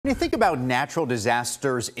When you think about natural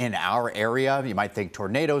disasters in our area, you might think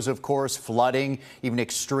tornadoes, of course, flooding, even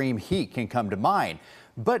extreme heat can come to mind.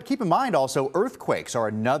 But keep in mind also earthquakes are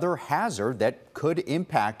another hazard that could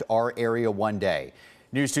impact our area one day.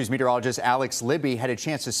 News 2's meteorologist Alex Libby had a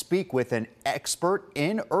chance to speak with an expert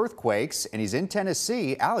in earthquakes, and he's in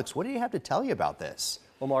Tennessee. Alex, what do you have to tell you about this?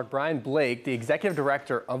 Well, Mark, Brian Blake, the executive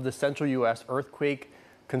director of the Central U.S. Earthquake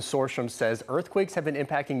Consortium, says earthquakes have been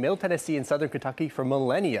impacting Middle Tennessee and Southern Kentucky for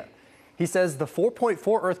millennia. He says the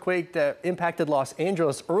 4.4 earthquake that impacted Los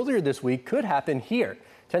Angeles earlier this week could happen here.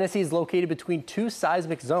 Tennessee is located between two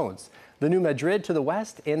seismic zones, the New Madrid to the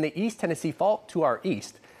west and the East Tennessee Fault to our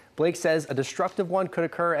east. Blake says a destructive one could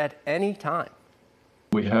occur at any time.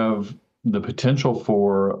 We have the potential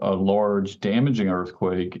for a large damaging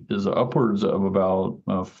earthquake is upwards of about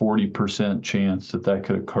a 40% chance that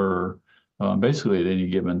could occur basically at any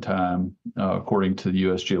given time, according to the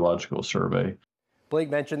U.S. Geological Survey. Blake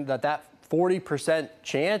mentioned that 40%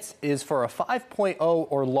 chance is for a 5.0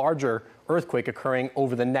 or larger earthquake occurring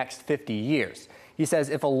over the next 50 years. He says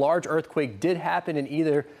if a large earthquake did happen in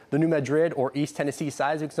either the New Madrid or East Tennessee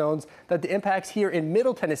seismic zones, that the impacts here in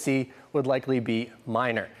Middle Tennessee would likely be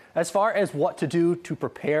minor. As far as what to do to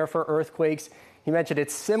prepare for earthquakes, he mentioned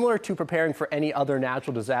it's similar to preparing for any other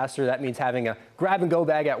natural disaster. That means having a grab-and-go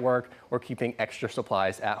bag at work or keeping extra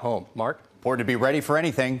supplies at home. Mark? Important to be ready for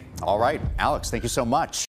anything. All right, Alex, thank you so much.